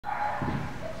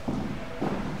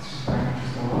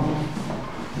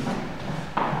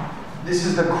This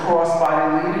is the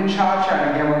cross-body lead in cha-cha,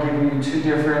 and again, we're giving you two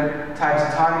different types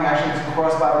of timing. Actually, it's a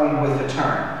cross-body lead with a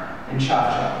turn in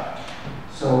cha-cha.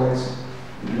 So it's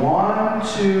 1,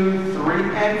 2, 3,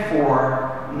 and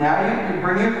 4. Now you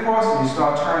bring it across and you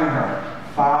start turning her.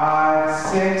 5,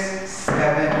 6,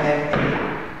 7, and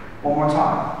 8. One more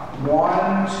time.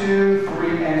 1, 2,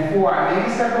 3, and 4. I make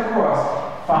a step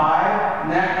across. 5.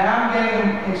 Now I'm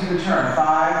getting into the turn.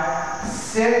 5,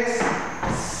 6,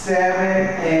 7,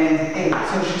 and 8.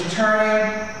 So she's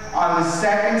turning on the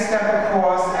second step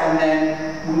across, and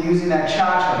then we're using that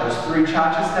cha-cha, those 3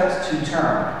 cha-cha steps to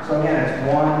turn. So again, it's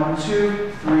 1,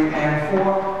 2, 3, and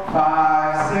 4,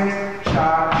 5, 6,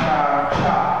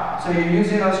 cha-cha-cha. So you're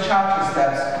using those cha-cha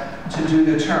steps to do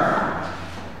the turn.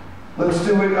 Let's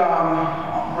do it,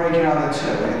 break it on the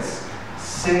 2. It's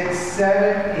 6,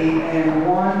 7, 8, and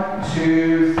 1,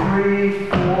 2, 3,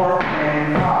 4,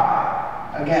 and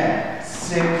 5. Again,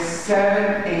 6,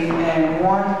 7, 8, and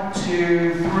 1,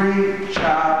 2, 3,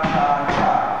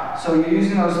 cha-cha-cha. So you're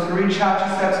using those 3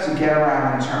 cha-cha steps to get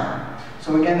around and turn.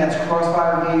 So again, that's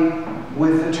cross-body lead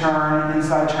with the turn,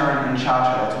 inside turn, and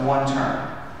cha-cha. That's one turn.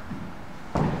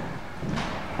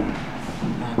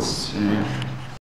 Let's see.